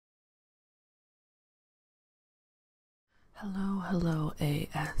Hello,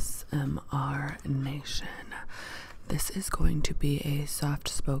 ASMR Nation. This is going to be a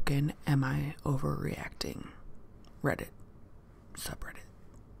soft-spoken Am I Overreacting Reddit, subreddit,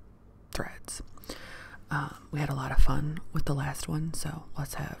 threads. We had a lot of fun with the last one, so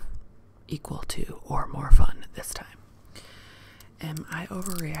let's have equal to or more fun this time. Am I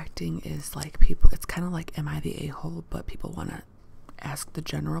overreacting is like people, it's kind of like am I the a-hole, but people want to ask the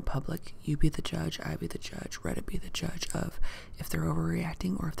general public, you be the judge, I be the judge, Reddit be the judge of if they're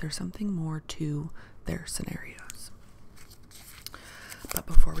overreacting or if there's something more to their scenarios. But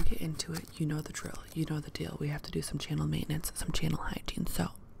before we get into it, you know the drill, you know the deal. We have to do some channel maintenance, some channel hygiene. So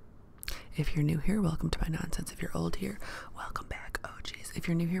if you're new here, welcome to my nonsense. If you're old here, welcome back. Oh geez. If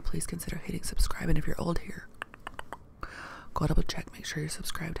you're new here, please consider hitting subscribe. And if you're old here, go double check, make sure you're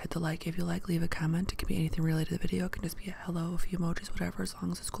subscribed, hit the like if you like, leave a comment. It can be anything related to the video. It can just be a hello, a few emojis, whatever, as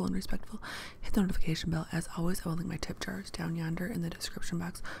long as it's cool and respectful. Hit the notification bell. As always, I will link my tip jars down yonder in the description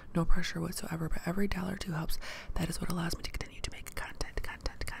box. No pressure whatsoever, but every $1 or $2 helps. That is what allows me to continue to make content.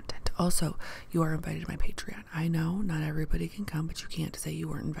 Also, you are invited to my Patreon. I know not everybody can come, but you can't say you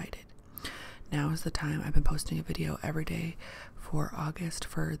weren't invited. Now is the time. I've been posting a video every day for August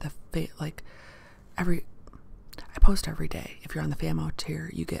for the I post every day. If you're on the FAMO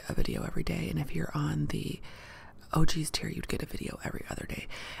tier, you get a video every day. And if you're on the OGs tier, you'd get a video every other day.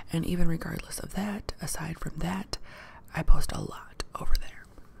 And even regardless of that, aside from that, I post a lot over there.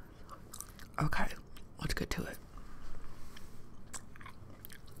 Okay, let's get to it.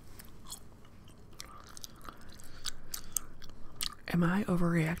 Am I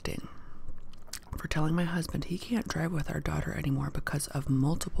overreacting for telling my husband he can't drive with our daughter anymore because of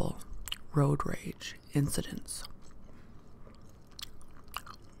multiple road rage incidents?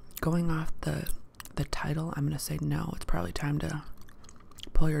 Going off the title, I'm going to say no. It's probably time to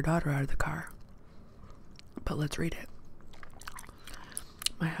pull your daughter out of the car. But let's read it.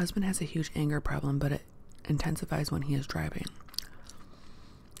 My husband has a huge anger problem, but it intensifies when he is driving.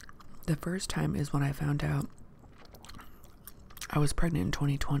 The first time is when I found out I was pregnant in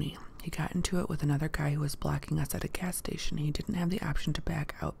 2020. He got into it with another guy who was blocking us at a gas station. He didn't have the option to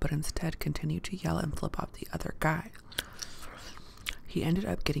back out, but instead continued to yell and flip off the other guy. He ended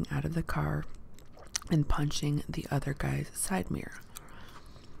up getting out of the car and punching the other guy's side mirror.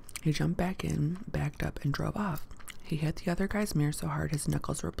 He jumped back in, backed up, and drove off. He hit the other guy's mirror so hard his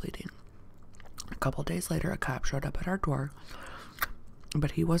knuckles were bleeding. A couple days later, a cop showed up at our door,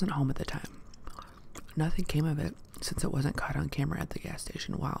 but he wasn't home at the time. Nothing came of it since it wasn't caught on camera at the gas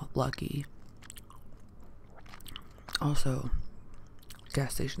station. Wow, lucky. Also,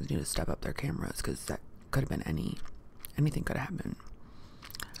 gas stations need to step up their cameras because that could have been anything could have happened.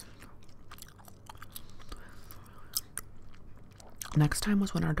 Next time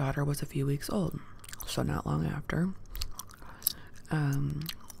was when our daughter was a few weeks old, so not long after.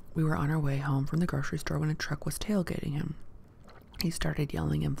 We were on our way home from the grocery store when a truck was tailgating him. He started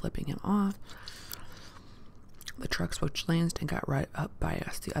yelling and flipping him off. The truck switched lanes and got right up by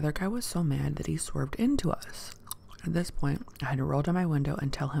us. The other guy was so mad that he swerved into us. At this point, I had to roll down my window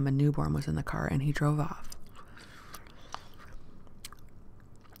and tell him a newborn was in the car, and he drove off.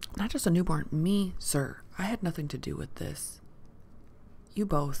 Not just a newborn, me, sir. I had nothing to do with this. You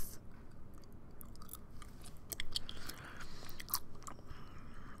both.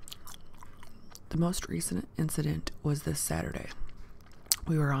 The most recent incident was this Saturday.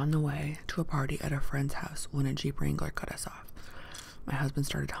 We were on the way to a party at a friend's house when a Jeep Wrangler cut us off. My husband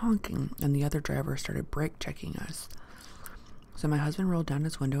started honking, and the other driver started brake checking us. So my husband rolled down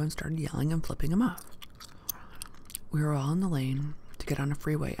his window and started yelling and flipping him off. We were all in the lane to get on a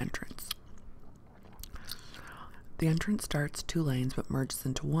freeway entrance. The entrance starts 2 lanes but merges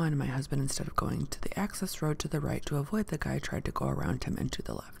into one. My husband, instead of going to the access road to the right to avoid the guy, tried to go around him and to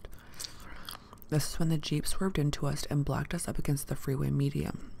the left. This is when the Jeep swerved into us and blocked us up against the freeway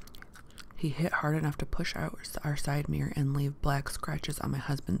median. He hit hard enough to push out our side mirror and leave black scratches on my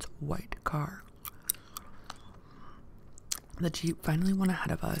husband's white car. The Jeep finally went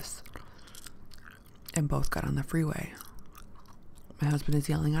ahead of us and both got on the freeway. My husband is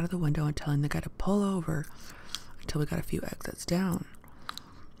yelling out of the window and telling the guy to pull over until we got a few exits down.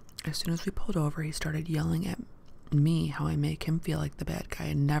 As soon as we pulled over, he started yelling at me how I make him feel like the bad guy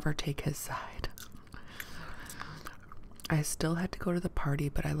and never take his side. I still had to go to the party,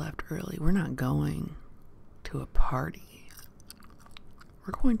 but I left early. We're not going to a party.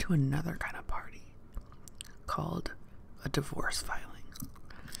 We're going to another kind of party called a divorce filing.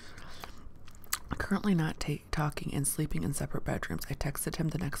 Currently not talking and sleeping in separate bedrooms. I texted him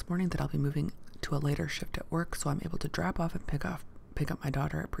the next morning that I'll be moving to a later shift at work, so I'm able to drop off and pick up my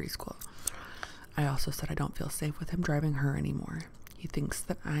daughter at preschool. I also said I don't feel safe with him driving her anymore. He thinks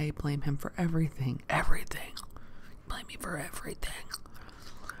that I blame him for everything. Everything. Blame me for everything.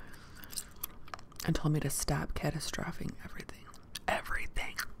 And told me to stop catastrophing everything.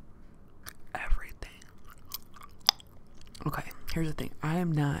 Everything. Everything. Okay, here's the thing. I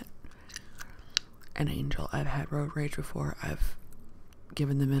am not an angel. I've had road rage before. I've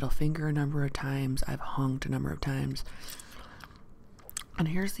given the middle finger a number of times. I've honked a number of times. And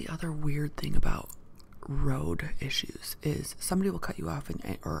here's the other weird thing about road issues is somebody will cut you off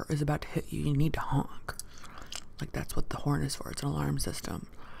or is about to hit you. You need to honk. Like, that's what the horn is for. It's an alarm system.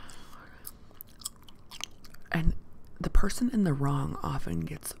 And the person in the wrong often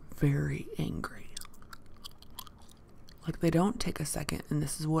gets very angry. Like, they don't take a second, and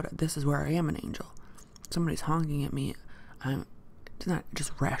this is where I am an angel. Somebody's honking at me. It's not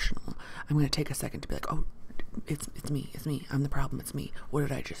just rational. I'm going to take a second to be like, oh, it's me. I'm the problem. It's me. What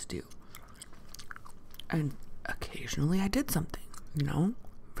did I just do? And occasionally I did something,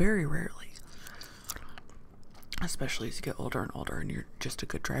 very rarely. Especially as you get older and older and you're just a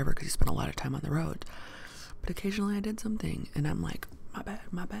good driver because you spend a lot of time on the road. But occasionally I did something and I'm like, my bad.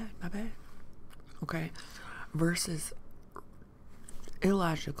 Okay. Versus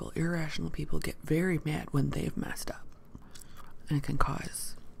illogical, irrational people get very mad when they've messed up. And it can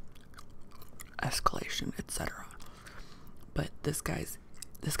cause escalation, etc. But this guy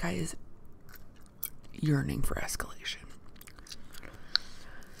is yearning for escalation.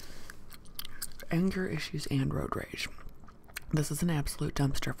 Anger issues and road rage. This is an absolute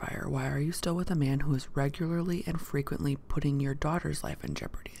dumpster fire. Why are you still with a man who is regularly and frequently putting your daughter's life in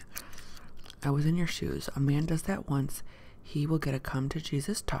jeopardy? I was in your shoes. A man does that once, he will get a come to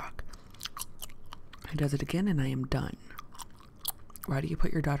Jesus talk. He does it again and I am done. Why do you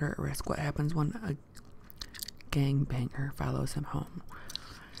put your daughter at risk? What happens when a gangbanger follows him home?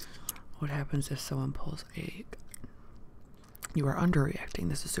 What happens if someone pulls a... You are underreacting.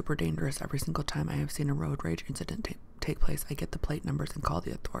 This is super dangerous. Every single time I have seen a road rage incident take place, I get the plate numbers and call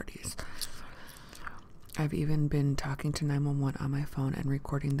the authorities. I've even been talking to 911 on my phone and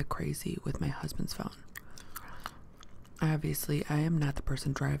recording the crazy with my husband's phone. Obviously, I am not the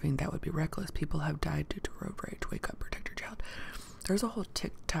person driving. That would be reckless. People have died due to road rage. Wake up, protect your child. There's a whole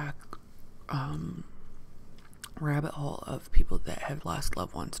TikTok rabbit hole of people that have lost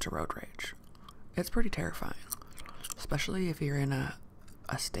loved ones to road rage. It's pretty terrifying, especially if you're in a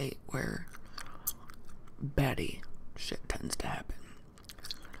state where baddie shit tends to happen.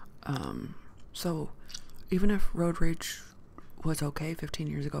 So even if road rage was okay 15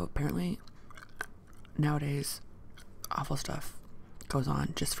 years ago, apparently nowadays awful stuff goes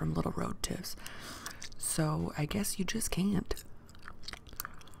on just from little road tiffs. So I guess you just can't.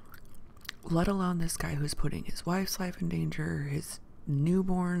 Let alone this guy who's putting his wife's life in danger, his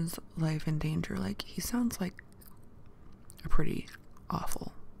newborn's life in danger. Like, he sounds like a pretty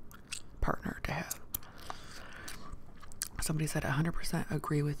awful partner to have. Somebody said 100%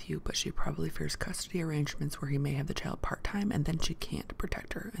 agree with you, but she probably fears custody arrangements where he may have the child part-time and then she can't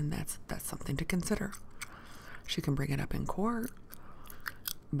protect her, and that's something to consider. She can bring it up in court,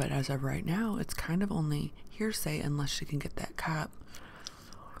 but as of right now, it's kind of only hearsay unless she can get that cop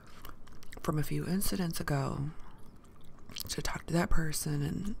from a few incidents ago to talk to that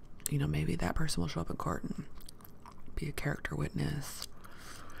person, and maybe that person will show up in court and be a character witness.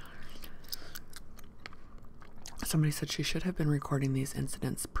 Somebody said she should have been recording these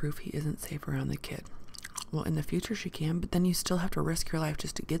incidents, proof he isn't safe around the kid. Well, in the future she can, but then you still have to risk your life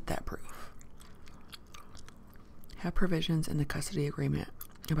just to get that proof. Have provisions in the custody agreement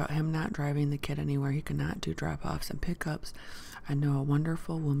about him not driving the kid anywhere. He cannot do drop-offs and pickups. I know a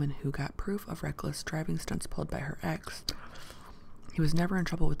wonderful woman who got proof of reckless driving stunts pulled by her ex. He was never in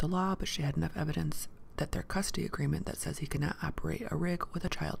trouble with the law, but she had enough evidence that their custody agreement that says he cannot operate a rig with a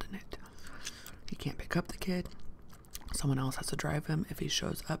child in it. He can't pick up the kid. Someone else has to drive him. If he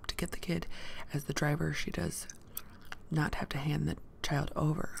shows up to get the kid as the driver, she does not have to hand the child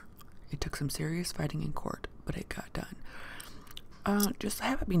over. It took some serious fighting in court, but it got done. Just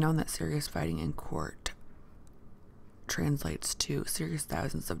have it be known that serious fighting in court translates to serious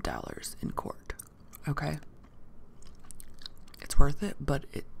thousands of dollars in court. Okay? It's worth it, but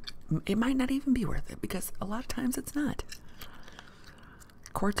it might not even be worth it, because a lot of times it's not.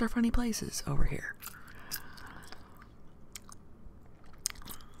 Courts are funny places over here.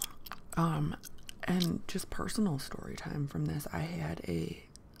 And just personal story time from this. I had a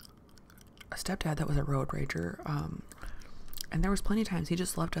stepdad that was a road rager, and there was plenty of times he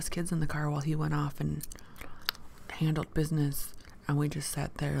just left us kids in the car while he went off and handled business, and we just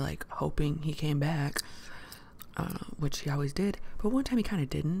sat there like hoping he came back, which he always did. But one time he kind of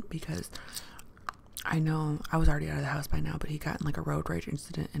didn't, because I know I was already out of the house by now, but he got in like a road rage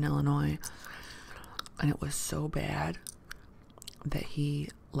incident in Illinois, and it was so bad that he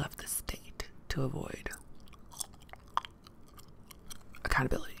left the state to avoid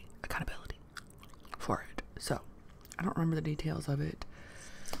accountability for it. So I don't remember the details of it.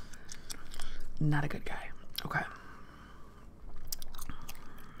 Not a good guy. Okay.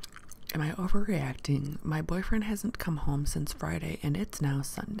 Am I overreacting? My boyfriend hasn't come home since Friday, and it's now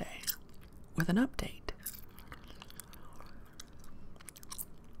Sunday. With an update.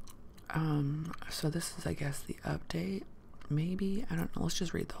 So this is, I guess, the update. Maybe, I don't know. Let's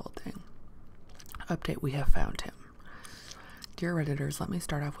just read the whole thing. Update, we have found him. Dear Redditors, let me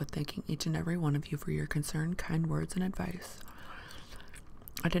start off with thanking each and every one of you for your concern, kind words, and advice.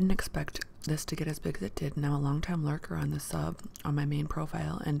 I didn't expect this to get as big as it did, and I'm a long-time lurker on the sub on my main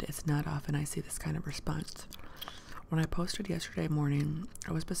profile, and it's not often I see this kind of response. When I posted yesterday morning,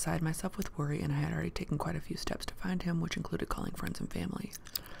 I was beside myself with worry, and I had already taken quite a few steps to find him, which included calling friends and family.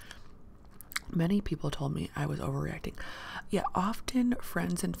 Many people told me I was overreacting. Yeah, often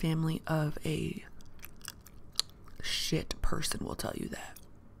friends and family of a shit person will tell you that.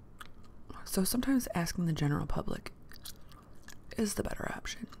 So sometimes asking the general public is the better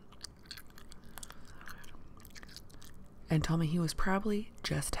option. And told me he was probably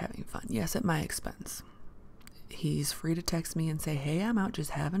just having fun. Yes, at my expense. He's free to text me and say, hey, I'm out just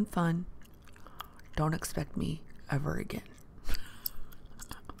having fun. Don't expect me ever again.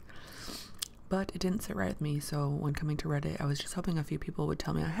 But it didn't sit right with me, so when coming to Reddit, I was just hoping a few people would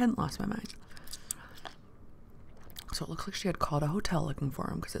tell me I hadn't lost my mind. So it looks like she had called a hotel looking for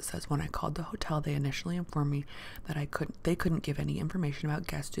him, because it says, when I called the hotel, they initially informed me that they couldn't give any information about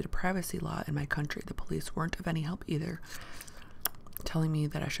guests due to privacy law in my country. The police weren't of any help either, telling me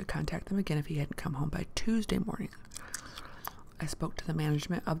that I should contact them again if he hadn't come home by Tuesday morning. I spoke to the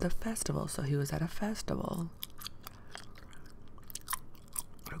management of the festival, so he was at a festival.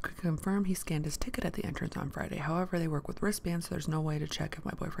 I could confirm he scanned his ticket at the entrance on Friday. However, they work with wristbands, so there's no way to check if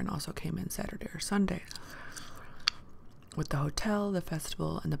my boyfriend also came in Saturday or Sunday. With the hotel, the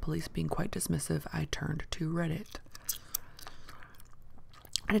festival, and the police being quite dismissive, I turned to Reddit.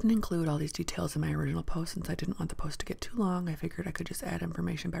 I didn't include all these details in my original post since I didn't want the post to get too long. I figured I could just add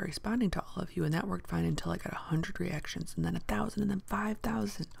information by responding to all of you, and that worked fine until I got 100 reactions, and then 1,000, and then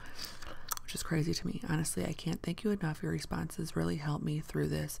 5,000. Which is crazy to me. Honestly, I can't thank you enough. Your responses really helped me through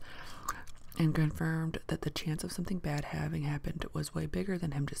this and confirmed that the chance of something bad having happened was way bigger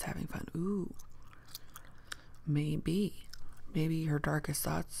than him just having fun. Ooh. Maybe her darkest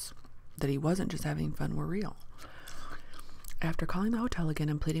thoughts that he wasn't just having fun were real. After calling the hotel again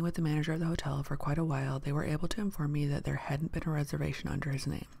and pleading with the manager of the hotel for quite a while, they were able to inform me that there hadn't been a reservation under his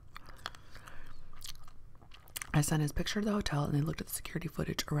name. I sent his picture to the hotel, and they looked at the security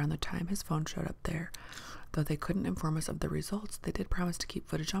footage around the time his phone showed up there. Though they couldn't inform us of the results, they did promise to keep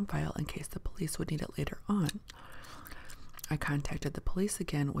footage on file in case the police would need it later on. I contacted the police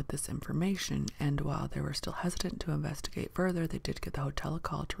again with this information, and while they were still hesitant to investigate further, they did get the hotel a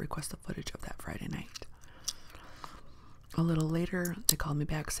call to request the footage of that Friday night. A little later, they called me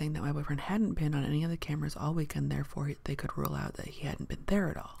back saying that my boyfriend hadn't been on any of the cameras all weekend, therefore they could rule out that he hadn't been there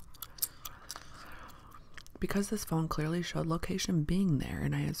at all. Because this phone clearly showed location being there,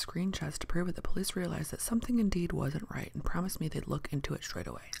 and I had screenshots to prove it, the police realized that something indeed wasn't right and promised me they'd look into it straight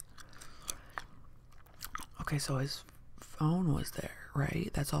away. Okay, so his phone was there, right?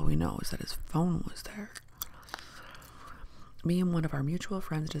 That's all we know, is that his phone was there. Me and one of our mutual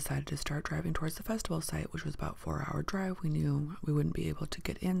friends decided to start driving towards the festival site, which was about a 4-hour drive. We knew we wouldn't be able to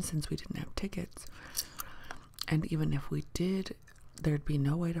get in since we didn't have tickets. And even if we did, there'd be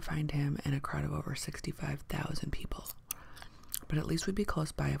no way to find him in a crowd of over 65,000 people. But at least we'd be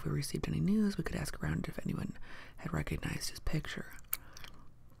close by. If we received any news, we could ask around if anyone had recognized his picture.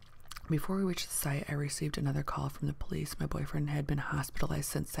 Before we reached the site, I received another call from the police. My boyfriend had been hospitalized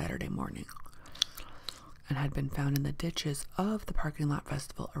since Saturday morning and had been found in the ditches of the parking lot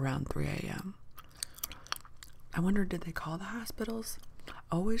festival around 3 a.m. I wonder, did they call the hospitals?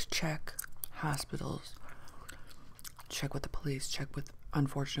 Always check hospitals. Check with the police. Check with,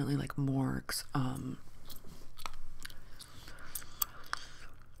 unfortunately, like morgues,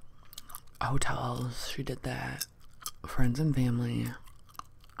 hotels. She did that. Friends and family.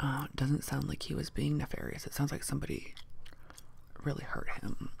 Doesn't sound like he was being nefarious. It sounds like somebody really hurt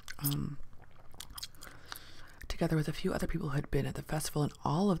him. Together with a few other people who had been at the festival, and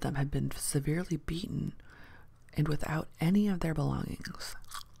all of them had been severely beaten and without any of their belongings.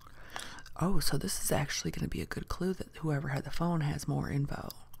 Oh, so this is actually going to be a good clue that whoever had the phone has more info.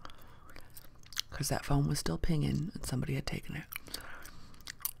 Because that phone was still pinging and somebody had taken it.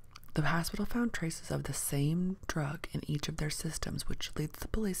 The hospital found traces of the same drug in each of their systems, which leads the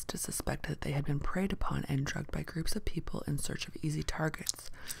police to suspect that they had been preyed upon and drugged by groups of people in search of easy targets.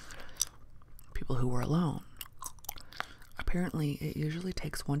 People who were alone. Apparently, it usually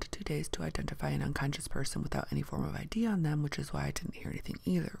takes 1 to 2 days to identify an unconscious person without any form of ID on them, which is why I didn't hear anything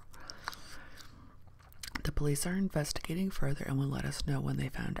either. The police are investigating further and will let us know when they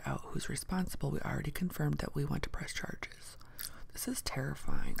found out who's responsible. We already confirmed that we want to press charges. This is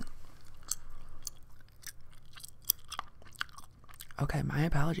terrifying. Okay, my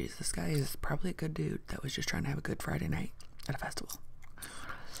apologies. This guy is probably a good dude that was just trying to have a good Friday night at a festival.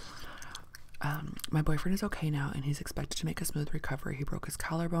 My boyfriend is okay now, and he's expected to make a smooth recovery. He broke his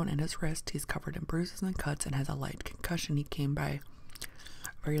collarbone and his wrist. He's covered in bruises and cuts and has a light concussion. He came by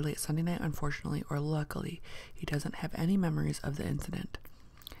very late Sunday night, unfortunately, or luckily. He doesn't have any memories of the incident.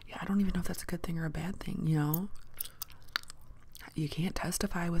 Yeah, I don't even know if that's a good thing or a bad thing, you know? You can't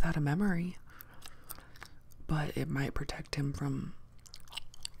testify without a memory, but it might protect him from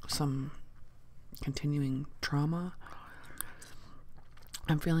some continuing trauma.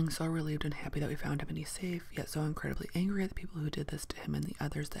 I'm feeling so relieved and happy that we found him and he's safe, yet so incredibly angry at the people who did this to him and the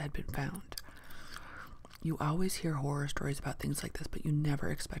others that had been found. You always hear horror stories about things like this, but you never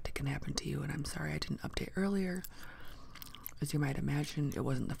expect it can happen to you, and I'm sorry I didn't update earlier. As you might imagine, it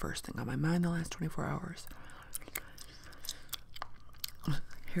wasn't the first thing on my mind the last 24 hours.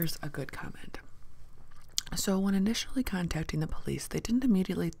 Here's a good comment. So when initially contacting the police, they didn't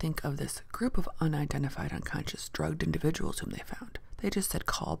immediately think of this group of unidentified unconscious drugged individuals whom they found. They just said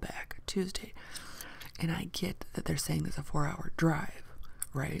call back Tuesday. And I get that they're saying there's a 4-hour drive,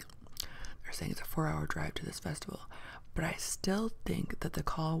 right? They're saying it's a 4-hour drive to this festival. But I still think that the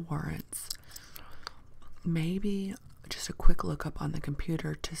call warrants maybe just a quick look up on the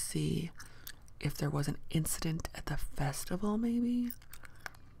computer to see if there was an incident at the festival, maybe.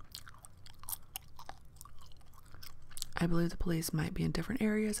 I believe the police might be in different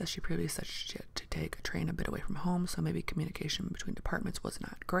areas, as she previously said she had to take a train a bit away from home, so maybe communication between departments was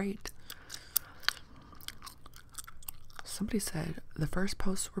not great. Somebody said the first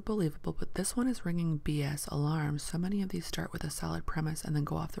posts were believable, but this one is ringing BS alarms. So many of these start with a solid premise and then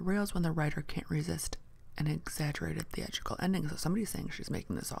go off the rails when the writer can't resist an exaggerated theatrical ending. So somebody's saying she's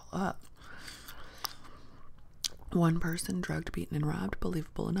making this all up. One person drugged, beaten, and robbed,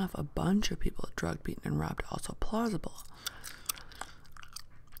 believable enough. A bunch of people drugged, beaten, and robbed, also plausible.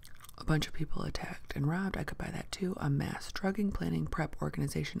 A bunch of people attacked and robbed, I could buy that too. A mass drugging, planning, prep,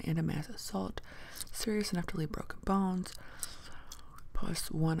 organization, and a mass assault. Serious enough to leave broken bones. Plus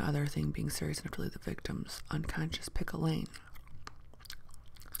one other thing being serious enough to leave the victims unconscious. Pick a lane.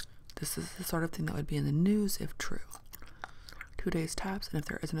 This is the sort of thing that would be in the news if true. 2 days tops, and if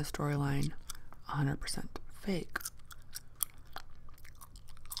there isn't a storyline, 100% fake.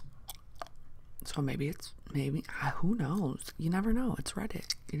 So maybe who knows? You never know. It's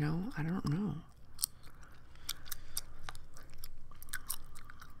Reddit, you know? I don't know.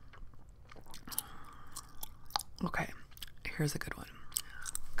 Okay, here's a good one.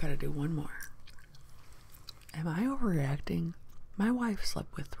 Gotta do one more. Am I overreacting? My wife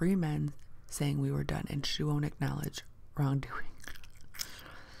slept with 3 men saying we were done, and she won't acknowledge wrongdoing.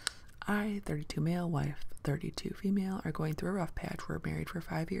 I, 32 male, wife 32 female, are going through a rough patch. We're married for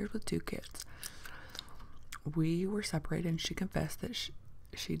 5 years with 2 kids. We were separated, and she confessed that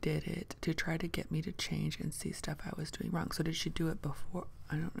she did it to try to get me to change and see stuff I was doing wrong. So did she do it before?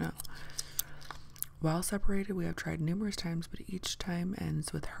 I don't know. While separated, we have tried numerous times, but each time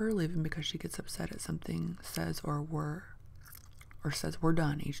ends with her leaving because she gets upset at something says we're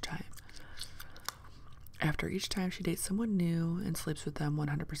done each time. After each time she dates someone new and sleeps with them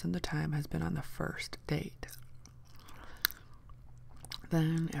 100% of the time has been on the first date.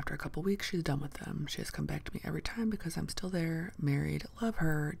 Then, after a couple weeks, she's done with them. She has come back to me every time because I'm still there, married, love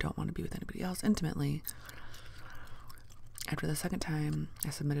her, don't want to be with anybody else intimately. After the second time, I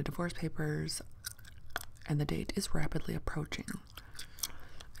submitted divorce papers, and the date is rapidly approaching.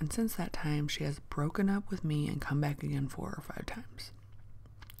 And since that time, she has broken up with me and come back again 4 or 5 times.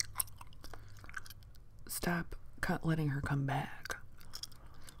 Stop letting her come back.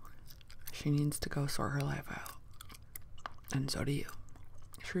 She needs to go sort her life out. And so do you.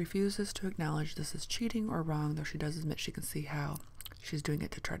 She refuses to acknowledge this is cheating or wrong, though she does admit she can see how she's doing it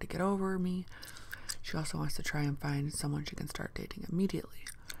to try to get over me. She also wants to try and find someone she can start dating immediately.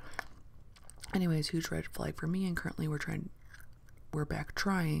 Anyways, huge red flag for me, and currently we're back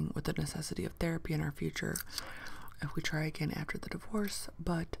trying with the necessity of therapy in our future if we try again after the divorce.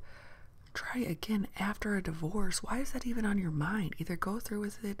 But try again after a divorce? Why is that even on your mind? Either go through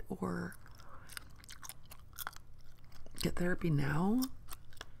with it or get therapy now.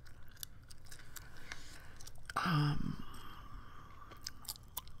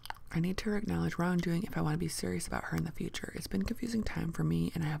 I need to acknowledge wrongdoing if I want to be serious about her in the future. It's been a confusing time for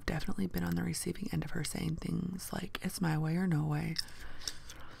me, and I have definitely been on the receiving end of her saying things like, it's my way or no way.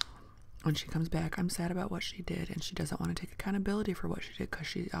 When she comes back, I'm sad about what she did, and she doesn't want to take accountability for what she did because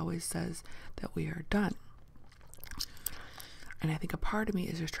she always says that we are done. And I think a part of me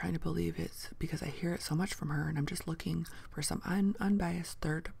is just trying to believe it's because I hear it so much from her, and I'm just looking for some unbiased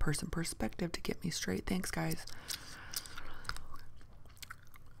third-person perspective to get me straight. Thanks, guys.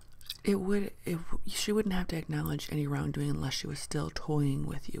 She wouldn't have to acknowledge any wrongdoing unless she was still toying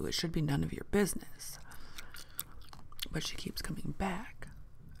with you. It should be none of your business. But she keeps coming back.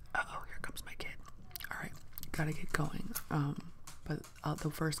 Uh-oh, here comes my kid. All right, gotta get going. But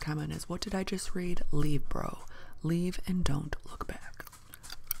the first comment is, what did I just read? Leave, bro. Leave and don't look back.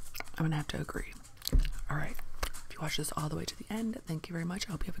 I'm gonna have to agree. All right, if you watch this all the way to the end, thank you very much.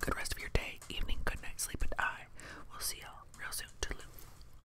 I hope you have a good rest of your day, evening, good night, sleep, and I will see y'all